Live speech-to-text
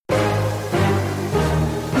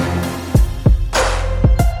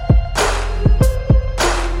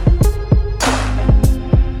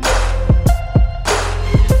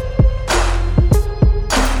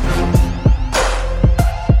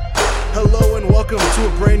welcome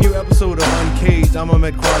to a brand new episode of Uncaged. I'm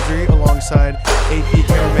Ahmed Quadri alongside AP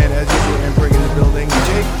cameraman as usual and Brig in the building.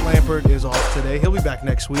 Jake Lampert is off today. He'll be back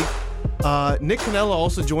next week. Nick Canella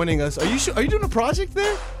also joining us. Are you doing a project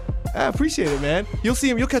there? I appreciate it, man. You'll see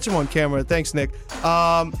him. You'll catch him on camera. Thanks, Nick.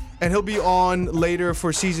 And he'll be on later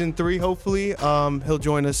for season 3, hopefully. He'll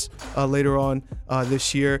join us later on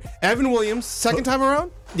this year. Evan Williams, second time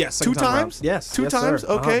around? Yes, two times? Yes, two times. Sir.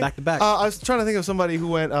 Okay, back to back. I was trying to think of somebody who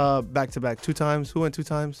went back to back 2 times. Who went 2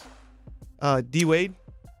 times? D Wade.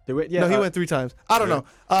 Yeah, No, he went 3 times. I don't know.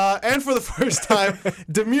 And for the first time,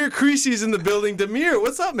 Demir Creasy's in the building. Demir,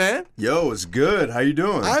 what's up, man? Yo, it's good. How you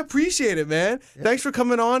doing? I appreciate it, man. Yeah. Thanks for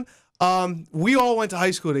coming on. We all went to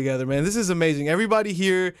high school together, man. This is amazing. Everybody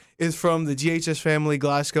here is from the GHS family,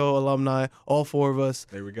 Glasgow alumni, all 4 of us.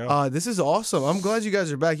 There we go. This is awesome. I'm glad you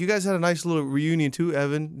guys are back. You guys had a nice little reunion too,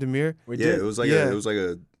 Evan, Demir. We did. It was like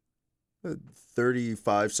a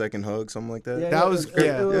 35-second hug, something like that. That was great.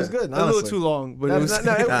 It was good. A little too long, but it was a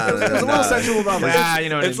little sexual about it. You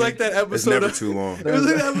know what it's I mean? like that episode. It's never of, too long. It was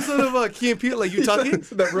like the episode of Key and Peele, like you tucking.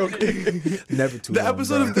 That real never too the long.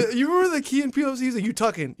 episode of you remember the Key and Peele episode? He's like, you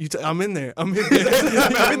tucking. I'm in there. I'm in there.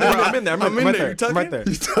 I'm in there. I'm in there. You tucking? Right there.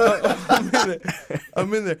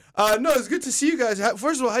 I'm in there. No, it's good to see you guys.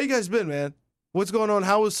 First of all, how you guys been, man? What's going on?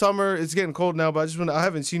 How was summer? It's getting cold now, but I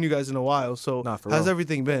haven't seen you guys in a while. So how's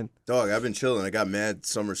everything been? Dog, I've been chilling. I got mad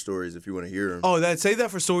summer stories if you want to hear them. Oh, save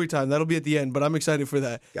that for story time. That'll be at the end, but I'm excited for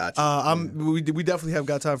that. Gotcha. We definitely have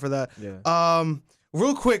got time for that. Yeah.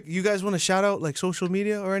 Real quick, you guys want to shout out like social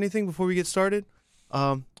media or anything before we get started?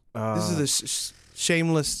 This is a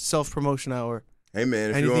shameless self-promotion hour. Hey,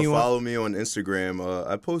 man, if you want to follow me on Instagram,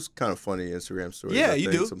 I post kind of funny Instagram stories. Yeah,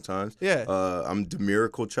 you do. Sometimes. Yeah. I'm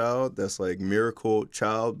Demiracle Child. That's like Miracle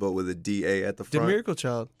Child, but with a D-A at the front. Demiracle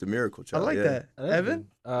Child. Demiracle Child. I like that. Evan?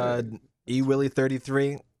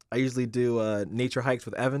 eWilly33. I usually do nature hikes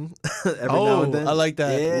with Evan every now and then. I like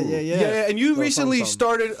that. Yeah. And you recently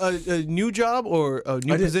started a new job or a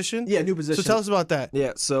new position? Yeah, new position. So tell us about that.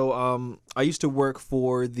 Yeah, so I used to work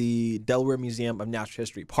for the Delaware Museum of Natural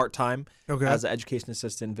History part-time as an education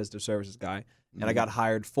assistant, visitor services guy, and I got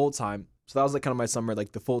hired full-time. So that was like kind of my summer,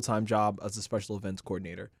 like the full-time job as a special events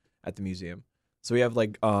coordinator at the museum. So we have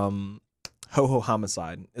like Ho Ho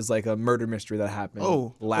Homicide is like a murder mystery that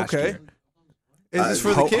happened last year. Is this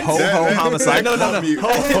for the kids? Ho Ho Homicide. No. Ho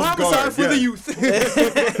Ho Homicide for the youth.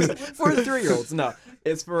 For the 3-year-olds. No,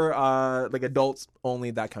 it's for like adults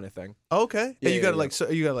only, that kind of thing. Okay. Yeah, and you gotta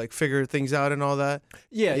like figure things out and all that.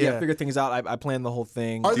 Yeah. Figure things out. I plan the whole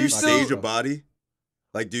thing. Do you stage a body?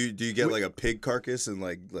 Like, do you get like a pig carcass and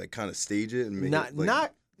like kind of stage it and make it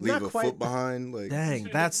like, leave a foot behind? Like, dang,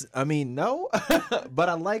 no. But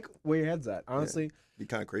I like where your head's at, honestly. Yeah. Be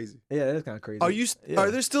kind of crazy. Yeah, it is kind of crazy. Are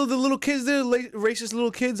there still the little kids there, racist little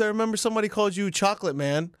kids? I remember somebody called you Chocolate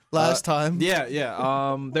Man last time. Yeah.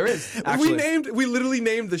 There is. Actually. We literally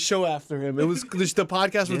named the show after him. It was the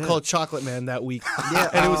podcast was called Chocolate Man that week. Yeah,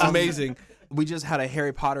 and it was amazing. We just had a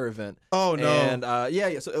Harry Potter event. Oh no! And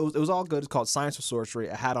so it was all good. It's called Science or Sorcery.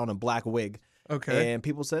 I had on a black wig. Okay. And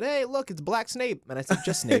people said, "Hey, look, it's Black Snape," and I said,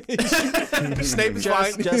 "Just Snape." Snape is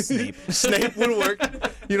fine. Just Snape. Snape would work.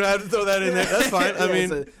 You don't have to throw that in there. That's fine. I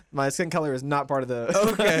mean, my skin color is not part of the.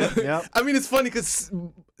 Okay. Yep. I mean, it's funny because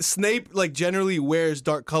Snape like generally wears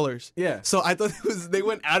dark colors. Yeah. So I thought they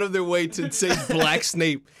went out of their way to say Black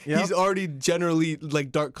Snape. Yep. He's already generally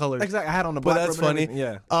like dark colors. Exactly. I had on a black. But that's funny.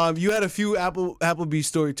 Yeah. You had a few Applebee's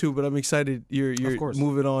story too, but I'm excited you're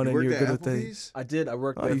moving on and you're good at things. I did. I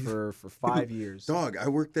worked there for 5 years. Dog, I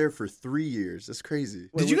worked there for 3 years. That's crazy.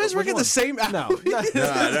 Did you guys work at the same Applebee's?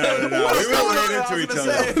 No. We went right into each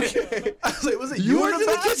other. Okay. I was like, was it you worked in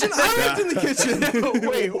the kitchen? I worked in the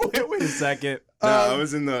kitchen. Wait a second. No, I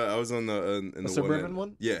was in the suburban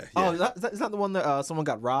one. Yeah. Oh, is that the one that someone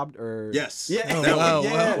got robbed or? Yes. Yeah. Wow.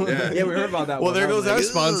 Yeah, we heard about that. Well, one. there goes our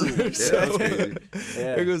sponsor.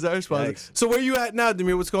 There goes our sponsor. So where you at now,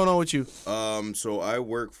 Demir? What's going on with you? So I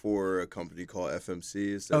work for a company called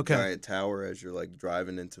FMC. It's a giant tower as you're like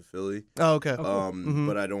driving into Philly. Oh, okay.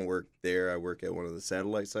 But I don't work there. I work at one of the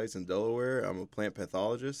satellite sites in Delaware. I'm a plant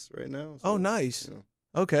pathologist right now. So, nice.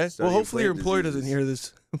 Okay. Well, hopefully your employer doesn't hear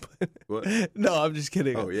this. What? No, I'm just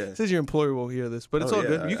kidding. Oh, yeah. It says your employer won't hear this, but it's all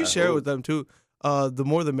good. You can share it with them, too. The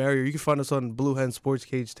more the merrier. You can find us on Blue Hen Sports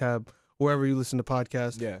Cage tab, wherever you listen to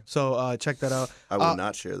podcasts. Yeah. So check that out. I will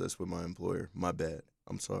not share this with my employer. My bad.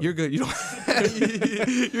 I'm sorry. You're good. You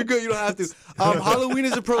don't. You're good. You don't have to. Halloween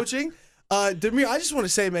is approaching. Demir, I just want to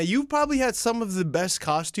say, man, you probably had some of the best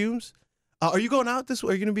costumes. Are you going out this?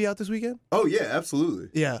 Are you going to be out this weekend? Oh yeah, absolutely.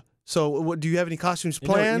 Yeah. So, what do you have any costumes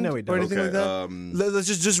planned or anything like that? Let's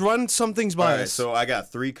just run some things by us. So I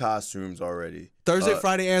got 3 costumes already. Thursday,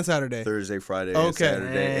 Friday, and Saturday. Thursday, Friday, and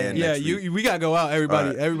Saturday, and next week. We gotta go out.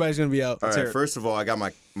 Everybody, everybody's gonna be out. All right. First of all, I got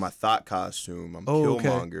my thought costume. I'm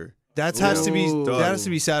Killmonger. That has to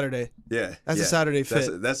be Saturday. Yeah, that's a Saturday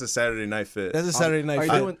fit. That's a Saturday night fit. That's a Saturday night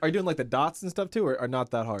fit. Are you doing like the dots and stuff too, or not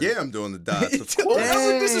that hard? Yeah, I'm doing the dots. Of course.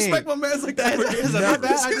 Don't disrespect my man's like that. Is that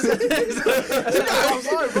bad? I'm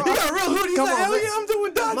sorry, bro. You got a real hoodie. He's like, hell yeah, I'm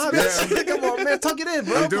doing dots. Come on, man, tuck it in,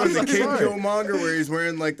 bro. I'm doing the King Killmonger where he's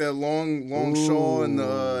wearing like that long shawl and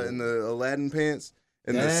the Aladdin pants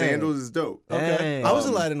and the sandals is dope. Okay, I was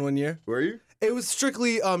Aladdin one year. Were you? It was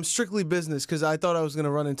strictly business because I thought I was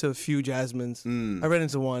gonna run into a few Jasmines. I ran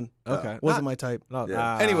into one. Okay, wasn't my type. No.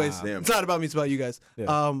 Anyways, it's not about me. It's about you guys.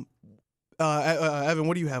 Yeah. Evan,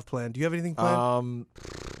 what do you have planned? Do you have anything planned?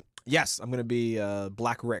 Yes, I'm gonna be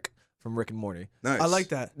Black Rick from Rick and Morty. Nice. I like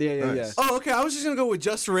that. Yeah. Oh, okay. I was just gonna go with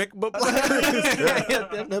just Rick, but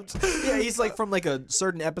yeah, he's like from like a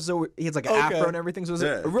certain episode where he has like an afro and everything, so it's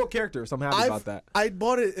a real character. So I'm happy about that. I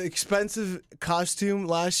bought an expensive costume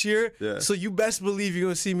last year, so you best believe you're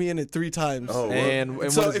gonna see me in it 3 times. Oh,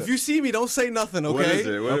 and so if you see me, don't say nothing, okay? What is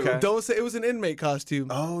it? Okay. Don't say it was an inmate costume.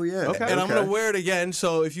 Oh yeah. Okay. And I'm gonna wear it again.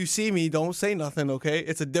 So if you see me, don't say nothing, okay?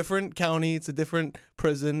 It's a different county. It's a different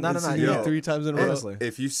prison. No. 3 times in a row. Honestly.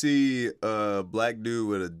 If you see a black dude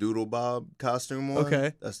with a Doodle Bob costume on,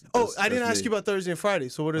 okay. I didn't ask you about Thursday and Friday.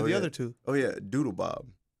 So what are the other 2? Oh yeah, Doodle Bob.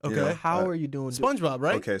 Okay. You know, how are you doing? SpongeBob,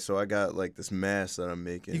 right? Okay, so I got like this mask that I'm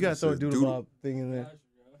making. You gotta throw a Doodle Bob thing in there.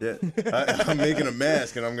 Yeah, I'm making a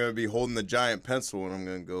mask and I'm gonna be holding the giant pencil and I'm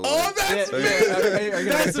gonna go. Oh, that's amazing!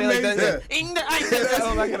 That's amazing.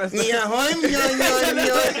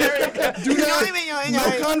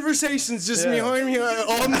 No conversations, just me all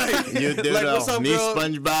night. You did like, what's up, me, bro?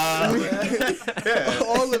 SpongeBob. Yeah,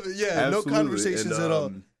 all of it. Yeah, absolutely. No conversations at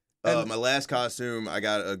all. My last costume, I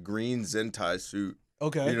got a green Zentai suit.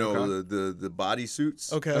 Okay. You know, the body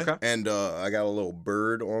suits. Okay. And I got a little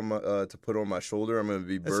bird on my to put on my shoulder. I'm gonna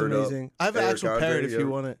be bird That's amazing. I have an actual parrot if you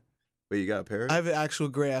want it. Wait, you got a parrot? I have an actual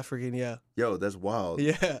gray African, yeah. Yo, that's wild.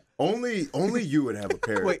 Yeah. Only you would have a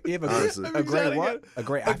parrot. Wait, you have a gray what? A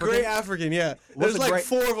gray African? A gray African, yeah. There's like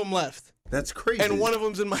 4 of them left. That's crazy. And one of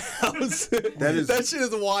them's in my house. That shit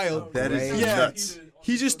is wild. That is nuts.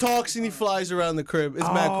 He just talks and he flies around the crib. It's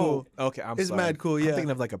mad cool. Okay, it's sorry. mad cool. Yeah, I'm thinking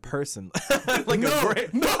of like a person, like no, a gray.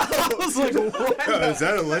 No, I was like, what? Is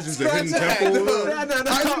that a Legends of Hidden Temple? No. I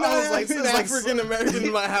was like, an African American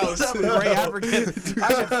in my house. A gray African. I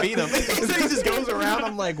should feed him. He just goes around.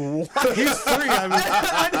 I'm like, what? He's free. I mean,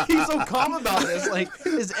 he's so calm about this. Like,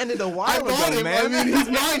 this ended a while ago, man. I mean, he's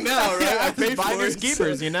mine now, right? I paid for his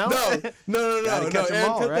keepers, you know? No. Catch them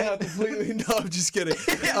all, right? Completely. No, I'm just kidding.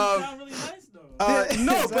 Not really nice though. No,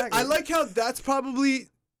 exactly. But I like how that's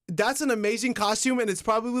an amazing costume, and it's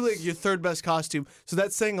probably like your 3rd best costume. So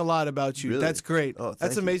that's saying a lot about you. Really? That's great. Oh,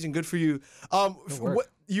 that's amazing. Good for you.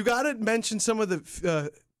 You gotta mention some of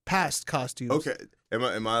the past costumes. Okay.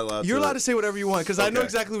 Am I allowed? You're allowed to say whatever you want because I know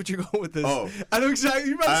exactly what you're going with this. Oh, I know exactly.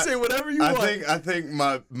 You're about to say whatever you want. I think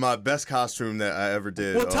my best costume that I ever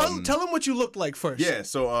did. Well, tell them what you looked like first. Yeah.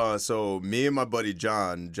 So me and my buddy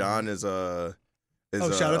John is a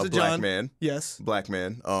shout out to black John. Man. Yes. Black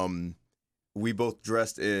man. We both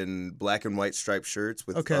dressed in black and white striped shirts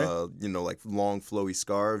with like long flowy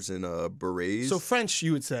scarves and berets. So French,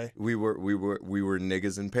 you would say. We were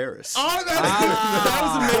niggas in Paris. Oh, that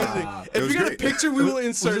was amazing. If you got a picture, we will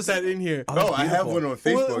insert that in here. Oh, I have one on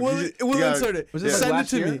Facebook. We'll insert it. Was this Send last it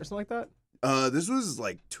to year me or something like that? This was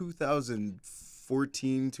like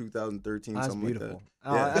 2014, 2013, that's something beautiful. like that.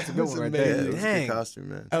 Oh, that's a good one right there. Yeah, it was a Dang. good costume,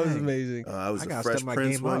 man. That was amazing. I was a Fresh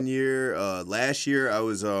Prince one year. Last year, I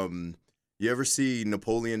was You ever see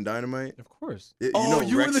Napoleon Dynamite? Of course. You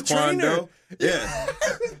were the trainer. Yeah.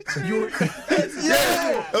 Yeah.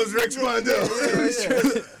 That was Rex Kwando.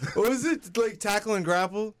 What was it? Like tackle and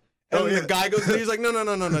grapple? And the guy goes in, he's like, no,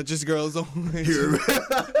 just girls only.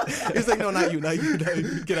 He's like, no, not you.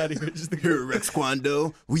 Get out of here. Just here at Rex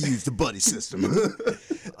Kwando, we use the buddy system.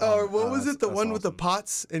 Or what was it? The one with the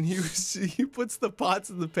pots, and he puts the pots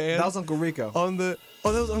in the pan. That was Uncle Rico. That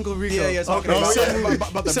was Uncle Rico. Yeah. Okay.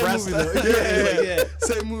 About the breast. Yeah.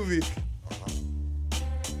 Same movie.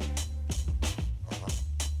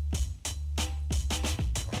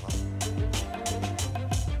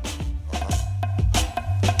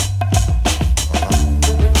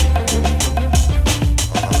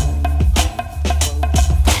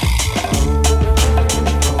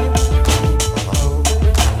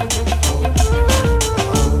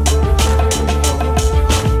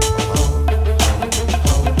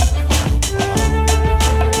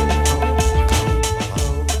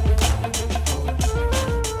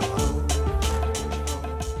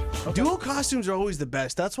 Okay. Duo costumes are always the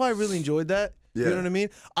best. That's why I really enjoyed that. Yeah. You know what I mean?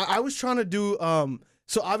 I was trying to do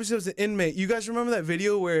so obviously it was an inmate. You guys remember that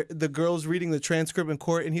video where the girl's reading the transcript in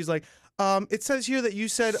court and he's like, it says here that you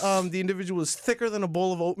said the individual is thicker than a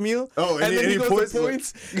bowl of oatmeal. Oh, and then he goes to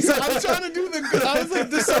points. So I'm trying to do I was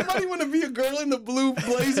like, does somebody want to be a girl in the blue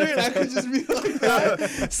blazer? And I could just be like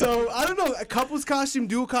that. So I don't know. A couple's costume,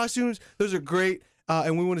 duo costumes, those are great.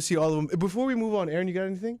 And we want to see all of them. Before we move on, Aaron, you got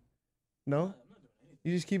anything? No?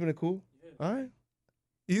 You just keeping it cool? All right.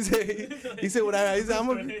 He said what I said.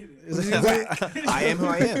 I am who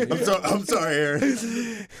I am. I'm sorry, Aaron.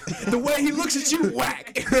 The way he looks at you,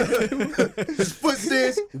 whack. His foot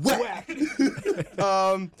says whack.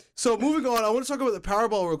 So moving on, I want to talk about the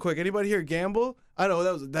Powerball real quick. Anybody here gamble? I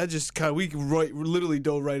know that just kind of we literally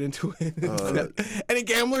dove right into it. Any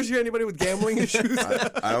gamblers here? Anybody with gambling issues?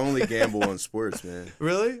 I only gamble on sports, man.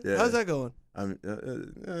 Really? Yeah. How's that going?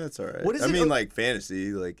 That's all right. What is I mean, like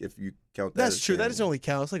fantasy, like if you count that. That's true. That doesn't only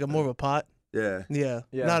count. It's like more of a pot. Yeah.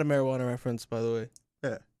 Not a marijuana reference, by the way.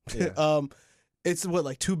 Yeah. It's what,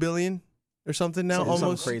 like $2 billion or something now,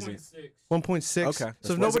 almost crazy. 1.6. Okay.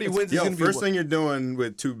 So if nobody wins, it's gonna be first thing you're doing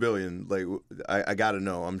with $2 billion, like I gotta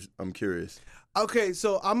know. I'm curious. Okay,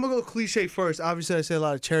 so I'm gonna go cliche first. Obviously, I say a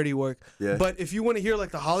lot of charity work. Yeah. But if you want to hear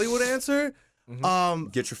like the Hollywood answer.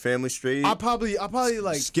 Get your family straight. I'll probably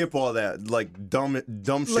like skip all that like dumb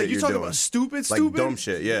shit. Like you talking doing. about stupid, like dumb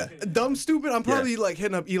shit, yeah. Dumb stupid. I'm probably like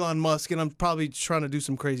hitting up Elon Musk, and I'm probably trying to do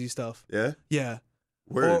some crazy stuff. Yeah. Yeah.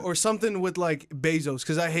 Or something with like Bezos,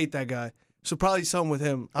 because I hate that guy. So probably something with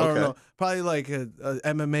him. I don't know. Probably like a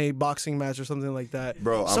MMA boxing match or something like that.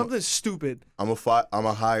 Bro, something stupid. I'm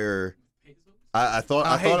a higher. I thought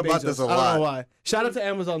about Bezos. this a lot. I don't know why. Shout out to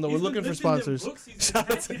Amazon though. We're looking for sponsors.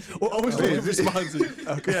 We're always looking for sponsors.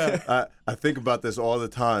 Okay. Yeah. I think about this all the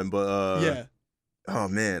time, but yeah. Oh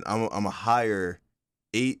man, I'm a hire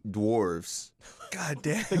 8 dwarves. God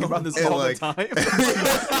damn. Think about this all the time. 8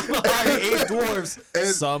 dwarves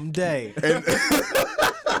someday.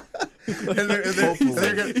 He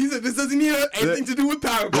said, "This doesn't need anything to do with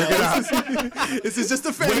Powerball. This is just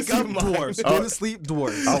a fantasy of mine." Dwarves. Go to sleep,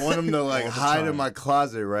 dwarves. I want them to like hide in my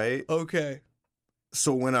closet, right? Okay.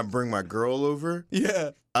 So when I bring my girl over,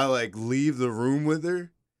 yeah, I like leave the room with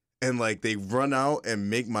her, and like they run out and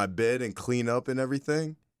make my bed and clean up and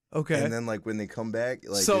everything. Okay. And then like when they come back,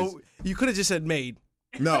 like so you could have just said maid.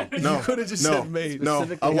 No. You could have just said maid. No,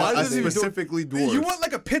 I specifically dwarves. You want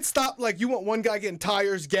like a pit stop, like you want one guy getting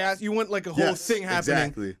tires, gas. You want like a whole thing happening,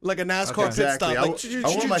 exactly. Like a NASCAR pit stop.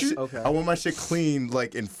 I want my shit cleaned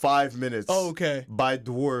like in 5 minutes. Oh, okay. By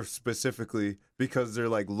dwarves specifically because they're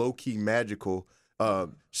like low key magical.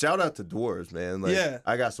 Shout out to dwarves, man. Like, yeah.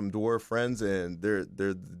 I got some dwarf friends, and they're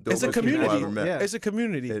the dopest people I've ever met. Yeah. It's a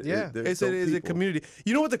community. It's a community.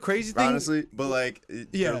 You know what the crazy thing? Honestly, but like,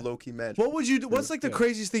 they're low key magical. What would you do? What's like the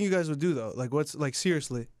craziest thing you guys would do though? Like, what's like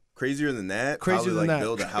seriously? Crazier than that? Crazier than that?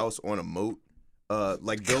 Build a house on a moat.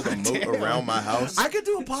 Like build a moat around my house. I could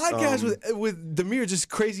do a podcast with Demir, just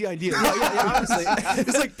crazy ideas. Honestly,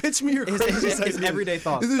 it's like pitch me your craziest ideas. His everyday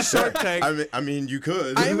thoughts. This is Shark Tank. I mean, you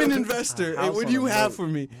could. I'm an investor. What do you have for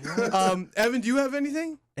me? Evan, do you have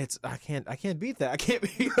anything? I can't beat that. I can't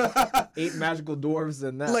beat 8 magical dwarves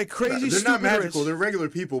and that. Like crazy. They're not magical. They're regular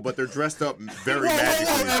people, but they're dressed up very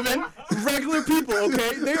magically. Evan. Regular people,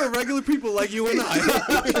 okay? They are regular people like you and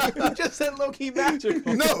I. You just said low key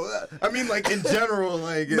magical. No, I mean like in general,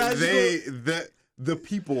 like the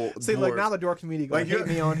people. See, like now the dwarf community gonna hate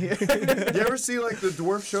me on here. You ever see like the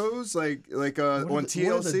dwarf shows, like on TLC?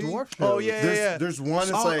 What are the dwarf shows? Oh yeah. There's one.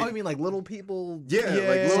 It's like I mean like little people. Yeah,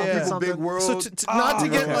 like little people, big world. So not to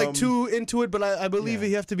get like too into it, but I believe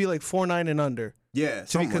you have to be like 4'9" and under. Yeah,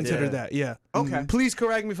 to be considered that. Yeah. Okay. Please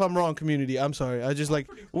correct me if I'm wrong, community. I'm sorry. I just like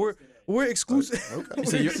we're exclusive.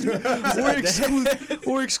 Okay.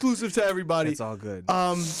 We're exclusive to everybody. It's all good.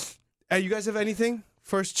 You guys have anything?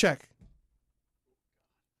 First check.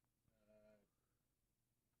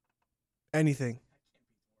 Anything.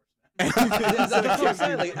 Like,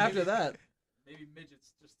 after that, maybe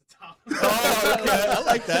midgets just the top. Oh, okay. I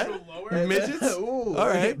like that. Midgets. Ooh, all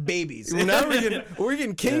right, babies. Now we're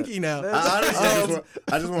getting kinky now. I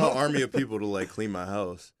just want an army of people to like clean my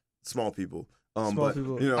house. Small people. Small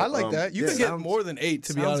people. You know, I like that. You can get more than 8,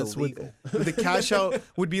 to be honest. With the cash out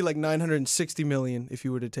would be like $960 million if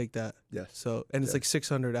you were to take that. Yes. So it's like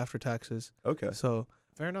 600 after taxes. Okay. So.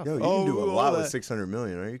 Fair enough. Yo, you can do a lot with $600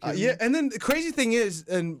 million. Are you kidding me? Yeah, and then the crazy thing is,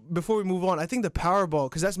 and before we move on, I think the Powerball,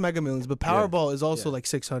 because that's Mega Millions, but Powerball is also like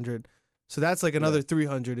 600. So that's like another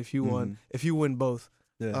 300 if you won, if you win both.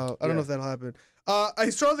 Yeah. I don't know if that'll happen. I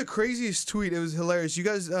saw the craziest tweet. It was hilarious. You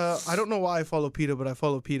guys, I don't know why I follow PETA, but I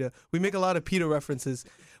follow PETA. We make a lot of PETA references.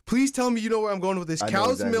 Please tell me you know where I'm going with this.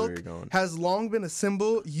 Cow's milk has long been a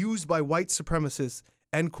symbol used by white supremacists.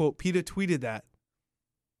 End quote. PETA tweeted that.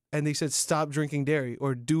 And they said, stop drinking dairy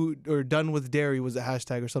or done with dairy was a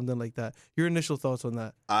hashtag or something like that. Your initial thoughts on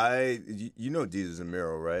that? You know Desus and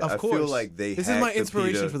Mero, right? Of course. I feel like this is my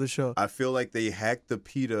inspiration for the show. I feel like they hacked the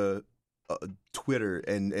PETA Twitter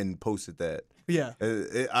and posted that. Yeah.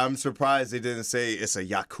 I'm surprised they didn't say it's a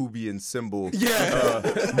Yakubian symbol. Yeah.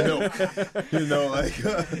 Milk. You know, like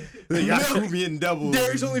the Yakubian devil.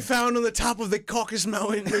 Dairy's only found on the top of the Caucasus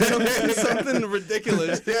Mountain or something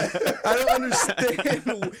ridiculous. Yeah. I don't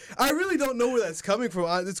understand. I really don't know where that's coming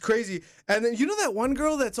from. It's crazy. And then you know that one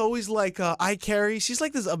girl that's always like, I carry? She's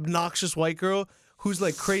like this obnoxious white girl who's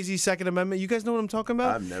like crazy Second Amendment. You guys know what I'm talking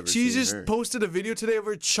about? I've never She seen just her. Posted a video today of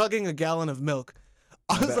her chugging a gallon of milk.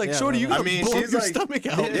 I was like, Shorty, you gotta blow she's your like, stomach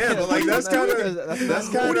out. Yeah, but like that's kind of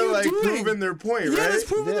like proving their point, right? Yeah, that's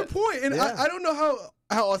proving their point. And I don't know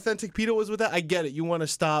how authentic PETA was with that. I get it. You want to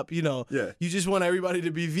stop, you know. Yeah. You just want everybody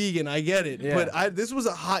to be vegan. I get it. Yeah. But this was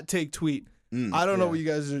a hot take tweet. I don't know what you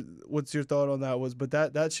guys what's your thought on that was, but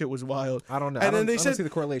that shit was wild. I don't know. And then they I said don't see the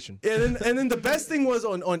correlation. And then the best thing was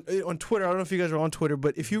on Twitter. I don't know if you guys are on Twitter,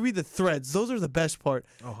 but if you read the threads, those are the best part.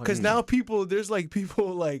 Because now there's like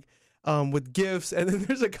people like with gifts, and then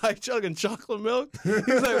there's a guy chugging chocolate milk. He's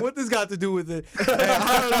like, "What this got to do with it?" And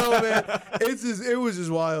I don't know, man. It was just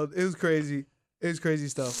wild. It was crazy. It was crazy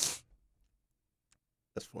stuff.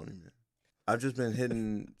 That's funny, man. I've just been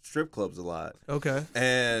hitting strip clubs a lot. Okay.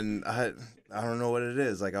 And I don't know what it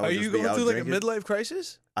is. Like, are you going through like a midlife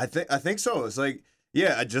crisis? I think so. It's like,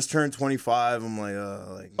 yeah, I just turned 25. I'm like,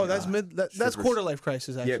 that's that's quarter life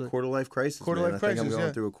crisis actually. Yeah, quarter life crisis. Quarter man. life I think crisis. I'm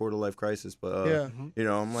going through a quarter life crisis, but yeah, you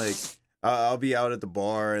know, I'm like, I'll be out at the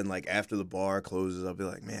bar, and like after the bar closes, I'll be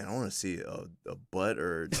like, man, I want to see a butt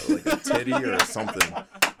or like a titty or something,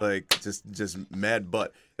 like just mad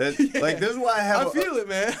butt. Like this is why I feel it,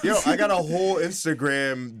 man. Yo, I got a whole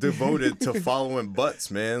Instagram devoted to following butts,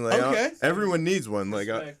 man. Like, everyone needs one. Like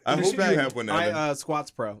I hope you have one.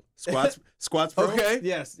 Squats Pro. Squats Pro. Okay.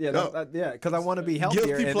 Yes. Yeah. Yeah. Because I want to be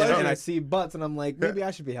healthier, and I see butts, and I'm like, maybe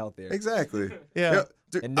I should be healthier. Exactly. Yeah.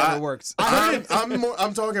 Dude, it never works. I'm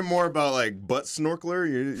talking more about like butt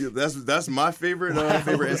snorkeler. That's my favorite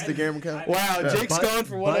Instagram account. Wow, Jake's gone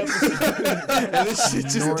for one episode, and this shit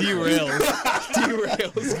just derails.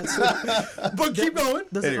 But keep going.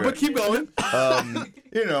 Anyway. But keep going.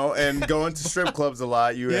 You know, and going to strip clubs a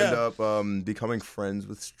lot, you end up becoming friends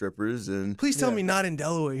with strippers. And please tell me not in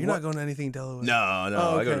Delaware. You're not going to anything in Delaware. No,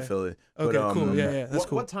 I go to Philly. Okay, cool. Yeah, that's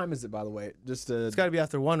cool. What time is it, by the way? It's got to be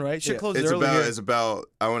after 1, right? Shit closes early. It's about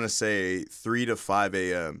I want to say 3 to 5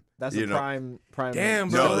 a.m. That's a prime. Damn,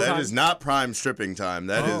 bro. No, that is not prime stripping time.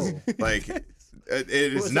 That is like. It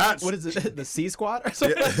is not. What is it? The C squat or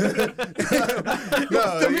something?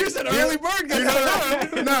 No, here's an early bird.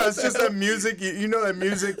 No, it's just that music. You know that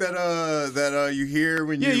music that you hear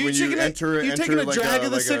when you enter. You're taking a drag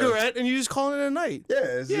of the cigarette and you just calling it a night.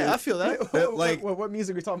 Yeah, I feel that. Like what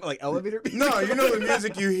music are we talking about? Like elevator? No, you know the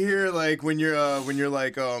music you hear like when you're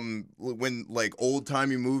like when like old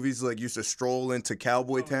timey movies like used to stroll into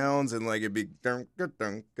cowboy towns and like it'd be it's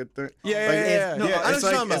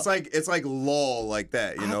like lull like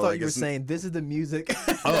that. You know, I thought like you were saying this is the music.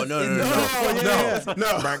 Oh no. As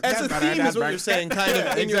a theme is what you're saying, kind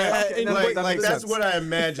of in your head. Like that's what I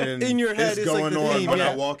imagine in your head is going on when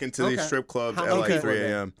I I walk into these strip clubs at like 3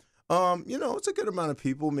 a.m. You know, it's a good amount of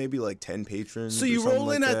people, maybe like 10 patrons. So you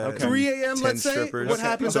roll in at 3 a.m., let's say? Strippers. What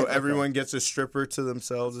happens? So everyone gets a stripper to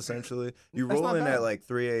themselves, essentially. You roll in at like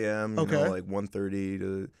 3 a.m., you know, like 1:30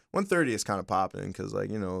 to... 1:30 is kind of popping because,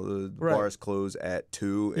 like, you know, the bars close at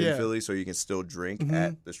 2 in Philly, so you can still drink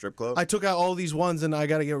at the strip club. I took out all these ones, and I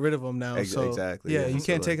got to get rid of them now. Exactly. Yeah, you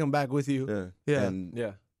can't take them back with you. Yeah.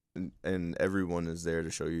 And everyone is there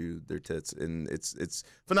to show you their tits, and it's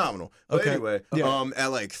phenomenal. But anyway, at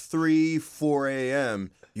like 3-4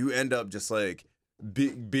 a.m., you end up just like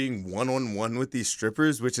being one-on-one with these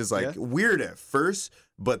strippers, which is like weird at first,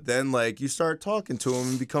 but then like you start talking to them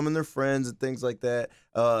and becoming their friends and things like that.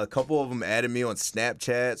 A couple of them added me on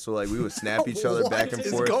Snapchat, so like we would snap each other back and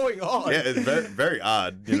forth. What's going on? Yeah, it's very very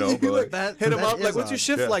odd, you know. But like, hit them up like, what's your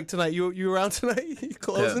shift like tonight? You around tonight? You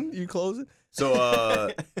closing? You closing?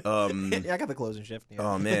 So yeah, I got the closing shift. Yeah.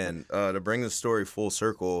 Oh man, to bring the story full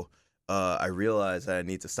circle, I realized that I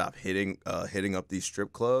need to stop hitting up these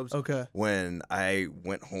strip clubs. Okay. When I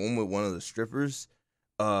went home with one of the strippers,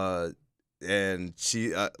 and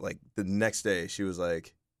she like the next day she was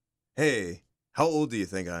like, "Hey, how old do you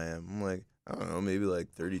think I am?" I'm like, I don't know, maybe like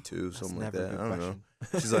 32, something like never a that. good I don't know.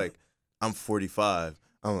 She's like, I'm 45.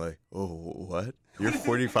 I'm like, oh, what? You're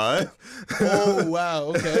 45? Oh, wow.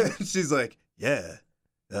 Okay. She's like, yeah.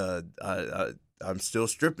 I'm still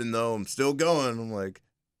stripping though. I'm still going. I'm like,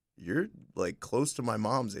 you're like close to my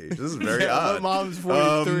mom's age. This is very odd. My mom's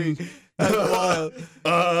 43. That's wild.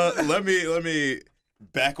 Let me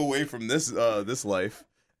back away from this life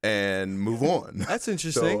and move on. That's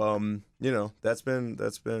interesting. So that's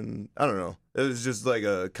been I don't know. It was just like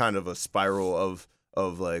a kind of a spiral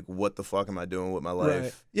of like, what the fuck am I doing with my life?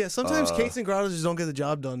 Right. Yeah, sometimes Kates and grottos just don't get the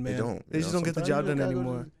job done, man. They don't. They just don't get the job done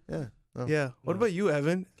anymore. Yeah. No. Yeah. What about you,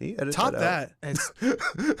 Evan? Can you edit Top that? First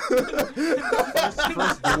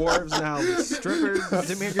dwarves, now strippers.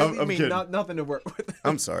 I'm kidding. Nothing to work with.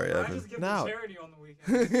 I'm sorry, I Evan. just give No. to charity on the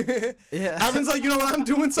weekend. Yeah. Evan's like, you know what I'm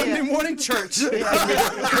doing Sunday morning? Church.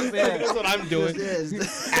 That's what I'm doing.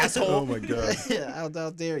 Asshole. Oh my god. Yeah, how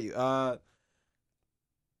dare you?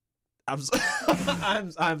 I'm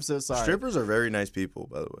so sorry. Strippers are very nice people,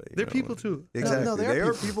 by the way. They're people too. Exactly. No, they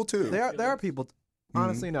are people too. There are people.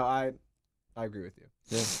 Honestly, no, I agree with you.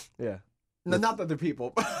 Yeah. No, not that they're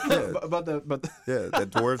people, Yeah. but Yeah,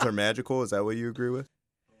 that dwarves are magical. Is that what you agree with?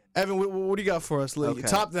 Evan, what do you got for us? Okay.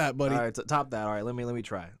 Top that, buddy. All right, top that. All right, let me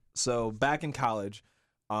try. So back in college,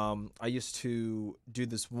 I used to do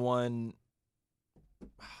this one.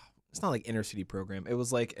 It's not like inner city program. It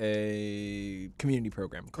was like a community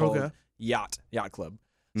program called Yacht Club.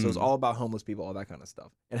 So it was all about homeless people, all that kind of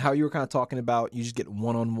stuff. And how you were kind of talking about, you just get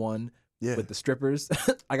one-on-one with the strippers.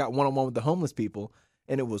 I got one-on-one with the homeless people,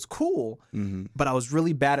 and it was cool. But I was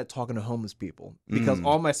really bad at talking to homeless people because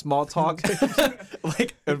all my small talk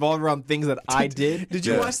like involved around things that I did. Did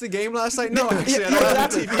you watch the game last night? No, actually, I don't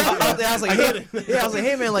have TV. I was like,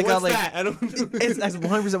 hey man, like, What's I was like, that? I don't. that's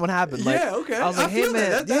 100% what happened. Like, Yeah, okay. I was like, I hey feel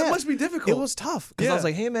man, that must be difficult. It was tough because I was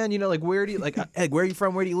like, hey man, like, where do you like, where are you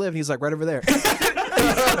from? Where do you live? And he's like, right over there.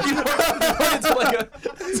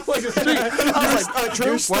 It's like a street. I was like,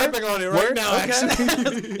 You're stepping on it right now. Okay.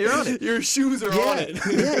 Actually, You're on it. Your shoes are on it.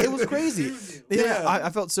 Yeah, it was crazy. Yeah. I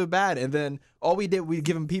felt so bad. And then all we did, we'd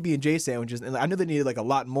give them PB&J sandwiches, and I knew they needed like a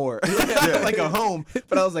lot more, like a home.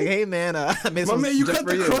 But I was like, hey man, I made My some man, you just cut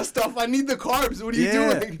for the crust off. I need the carbs. What are you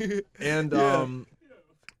doing? And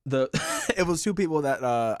it was two people that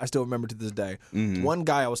I still remember to this day. One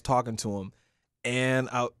guy, I was talking to him, and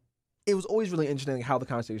it was always really interesting how the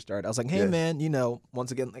conversation started. I was like, hey man,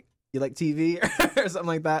 once again, like, you like TV or something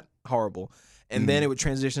like that? Horrible. And then it would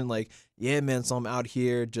transition like, yeah, man, so I'm out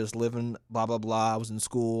here just living, blah, blah, blah. I was in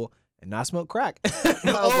school and I smoked crack.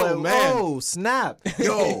 Man. Oh, snap.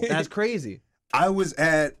 Yo. That's crazy. I was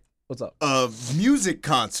at What's up? a music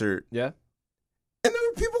concert Yeah? and there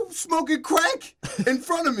were people smoking crack in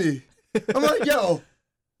front of me. I'm like, yo,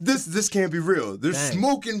 this can't be real. They're Dang.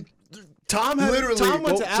 smoking. Tom went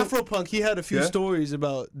to Afropunk. He had a few stories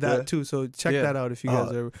about that too. So check that out if you guys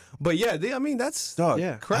ever. But yeah, that's Dog,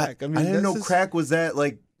 crack. I mean, I didn't know that's crack was that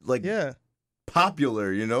like Yeah.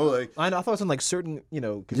 popular, like. I know. I thought it was in like certain,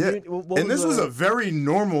 community. And this was a very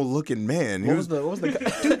normal looking man. What was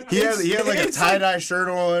the He had like a tie dye shirt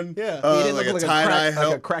on. Yeah. he didn't like look a tie dye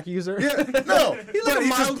like a crack user. Yeah, no. He but like a he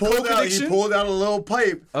just mild pulled coke out. addiction. He pulled out a little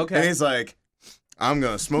pipe. Okay. And he's like, "I'm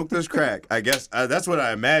gonna smoke this crack." I guess that's what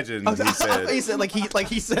I imagined. He said. He said like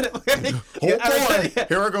he said it. "Oh boy,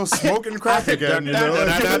 here I go smoking crack again."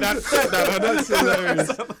 That's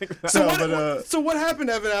hilarious. So what happened,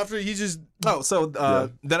 Evan? After he just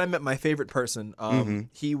then I met my favorite person.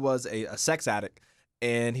 He was a sex addict,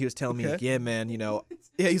 and he was telling me, like, yeah, man,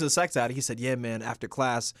 he's a sex addict. He said, yeah, man, after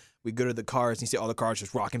class we go to the cars and you see all the cars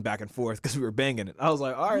just rocking back and forth because we were banging it. I was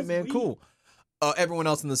like, all right, man, cool. Everyone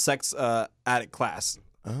else in the sex addict class.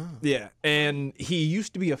 Yeah. And he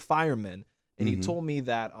used to be a fireman, and he told me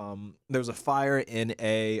that there was a fire in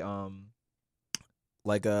a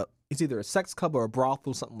it's either a sex club or a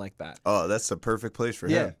brothel, something like that. Oh, that's the perfect place for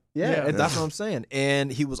him. Yeah, and that's what I'm saying.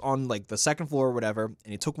 And he was on like the second floor or whatever, and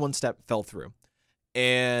he took one step, fell through.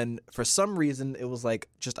 And for some reason, it was like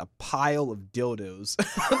just a pile of dildos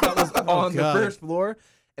that was on the first floor,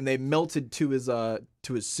 and they melted to his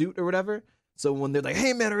suit or whatever. So when they're like,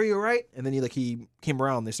 "Hey man, are you all right?" and then he came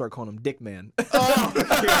around, they started calling him Dick Man. oh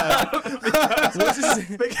god,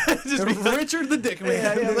 Just Richard the Dick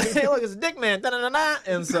Man. Yeah, like, hey, look, it's Dick Man. Da-da-da-da.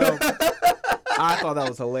 And so I thought that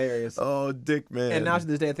was hilarious. Oh, Dick Man. And now to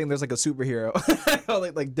this day, I think there's like a superhero,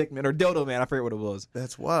 like Dick Man or Dildo Man. I forget what it was.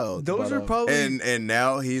 That's wild. Those are probably and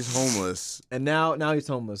now he's homeless. And now he's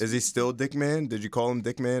homeless. Is he still Dick Man? Did you call him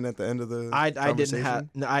Dick Man at the end of the? I didn't have.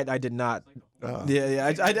 No, I did not. Oh. Yeah.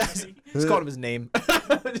 I just called him his name.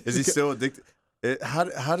 Is he still addicted?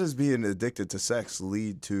 How does being addicted to sex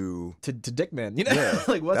lead to dick man? You know, yeah,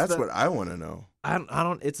 like that's what I want to know. I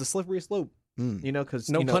don't. It's a slippery slope. You know, because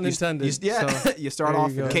no pun intended. You start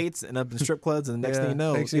off in Kate's and up in strip clubs, and the next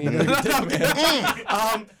thing you know,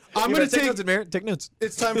 I'm gonna take notes.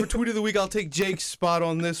 It's time for tweet of the week. I'll take Jake's spot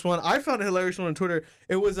on this one. I found a hilarious one on Twitter.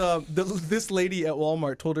 It was this lady at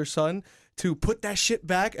Walmart told her son to put that shit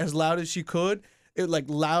back as loud as she could. It like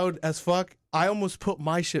loud as fuck. I almost put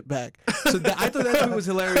my shit back. So I thought that tweet was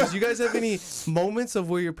hilarious. You guys have any moments of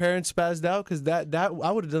where your parents spazzed out? Because that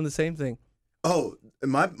I would have done the same thing. Oh,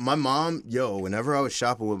 my mom, whenever I was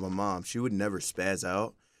shopping with my mom, she would never spaz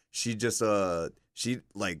out. She just she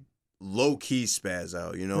like low key spaz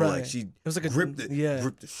out, you know, right. like she gripped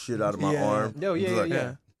the shit out of my arm.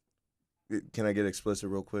 Yeah. Can I get explicit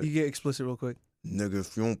real quick? You get explicit real quick. Nigga,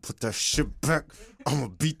 if you don't put that shit back, I'ma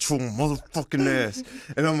beat your motherfucking ass.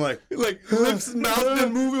 And I'm like lips, mouth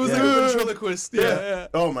didn't move. It was like a ventriloquist. Yeah.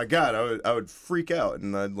 Oh my God, I would freak out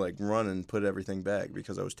and I'd like run and put everything back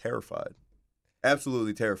because I was terrified.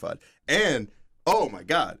 Absolutely terrified. And oh my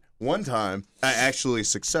God, one time I actually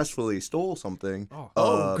successfully stole something.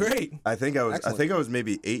 Oh, great! I think I was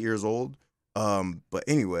maybe 8 years old. But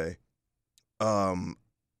anyway,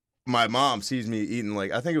 my mom sees me eating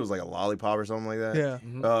I think it was like a lollipop or something like that. Yeah.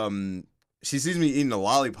 Mm-hmm. She sees me eating a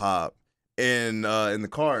lollipop in the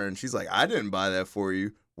car, and she's like, "I didn't buy that for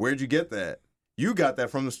you. Where'd you get that? You got that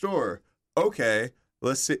from the store. Okay,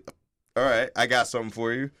 let's see. All right, I got something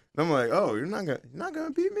for you." And I'm like, "Oh, you're not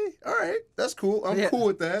gonna beat me? All right, that's cool. I'm cool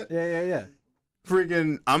with that." Yeah.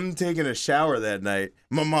 Freaking, I'm taking a shower that night.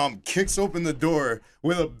 My mom kicks open the door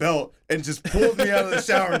with a belt and just pulls me out of the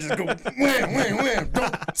shower and just go, wham,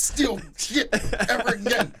 don't steal shit ever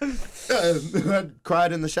again. I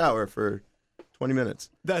cried in the shower for 20 minutes.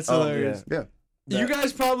 That's hilarious. Yeah. You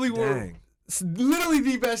guys probably were literally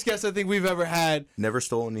the best guests I think we've ever had. Never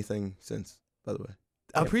stole anything since, by the way.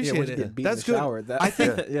 I appreciate it. That's good. Shower. I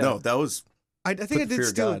think. No, that was. I think I did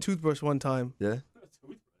steal a toothbrush one time. Yeah.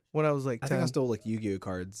 When I was like 10. I think I stole like Yu-Gi-Oh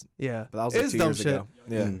cards. Yeah. But that was like 2 years ago.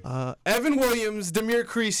 Yeah. Evan Williams, Demir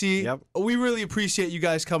Creasy. Yep. We really appreciate you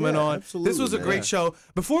guys coming on. Absolutely, this was a great show.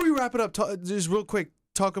 Before we wrap it up, just real quick,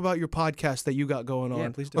 talk about your podcast that you got going on. Yeah,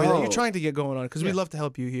 please do. Or that you're trying to get going on, because we'd love to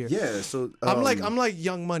help you here. Yeah, so I'm like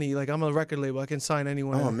Young Money. Like, I'm a record label. I can sign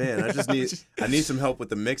anyone. Oh man, I need some help with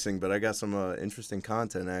the mixing, but I got some interesting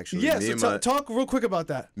content actually. Yeah, so talk real quick about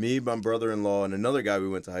that. Me, my brother-in-law, and another guy we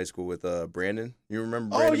went to high school with, Brandon. You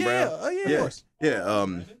remember Brandon Brown? Of course.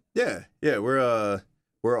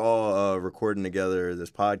 We're all recording together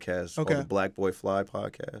this podcast called the Black Boy Fly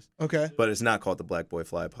podcast. Okay. But it's not called the Black Boy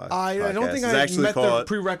Fly podcast. I don't think I met the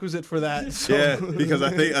prerequisite for that. So. Yeah, because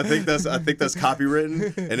I think that's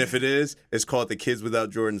copywritten, and if it is, it's called the Kids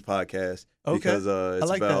Without Jordans podcast. Okay. Because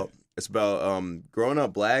it's about growing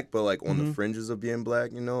up black, but like on Mm-hmm. the fringes of being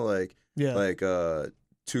black. You know, like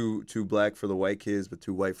too black for the white kids, but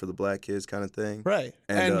too white for the black kids, kind of thing. Right.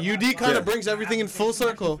 And UD kind of brings everything in full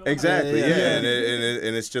circle. Exactly. Yeah.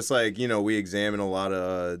 And it's just like, you know, we examine a lot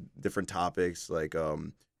of different topics, like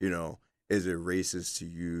is it racist to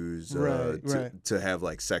use to have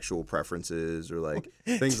like sexual preferences or like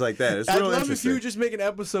things like that? It's I'd really love interesting. if you just make an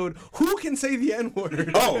episode. Who can say the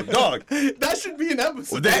N-word? Oh, dog. That should be an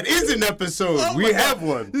episode. Well, that is an episode. We have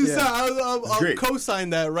one. I'll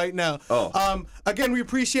co-sign that right now. Oh. Again, we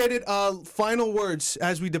appreciate it. Final words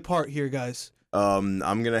as we depart here, guys. I'm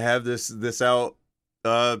gonna have this out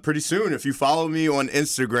pretty soon. If you follow me on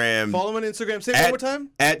Instagram, Say it one more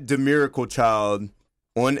time. At TheMiracleChild.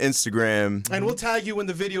 On Instagram. And we'll tag you when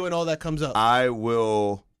the video and all that comes up. I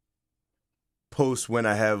will post when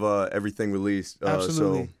I have everything released.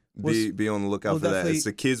 Absolutely. So be on the lookout for that. It's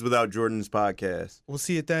the Kids Without Jordans podcast. We'll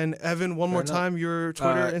see it then. Evan, one more time, your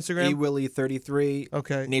Twitter, Instagram. eWilly33.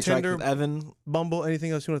 Okay. Nate Tinder, with Evan. Bumble,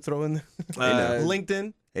 anything else you want to throw in there?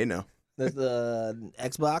 LinkedIn. Hey, no. There's the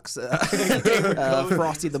Xbox.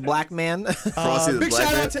 Frosty the Black Man. Frosty the big Black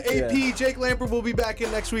shout Man. out to AP. Yeah. Jake Lampert will be back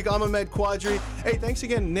in next week. I'm Ahmed Quadri. Hey, thanks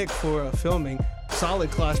again, Nick, for filming.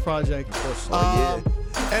 Solid class project. Of course.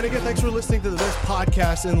 And again, thanks for listening to the best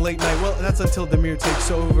podcast in late night. Well, that's until Demir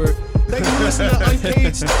takes over. Thank you for listening to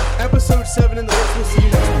Uncaged, episode 7 in the books. We'll see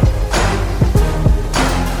you next week.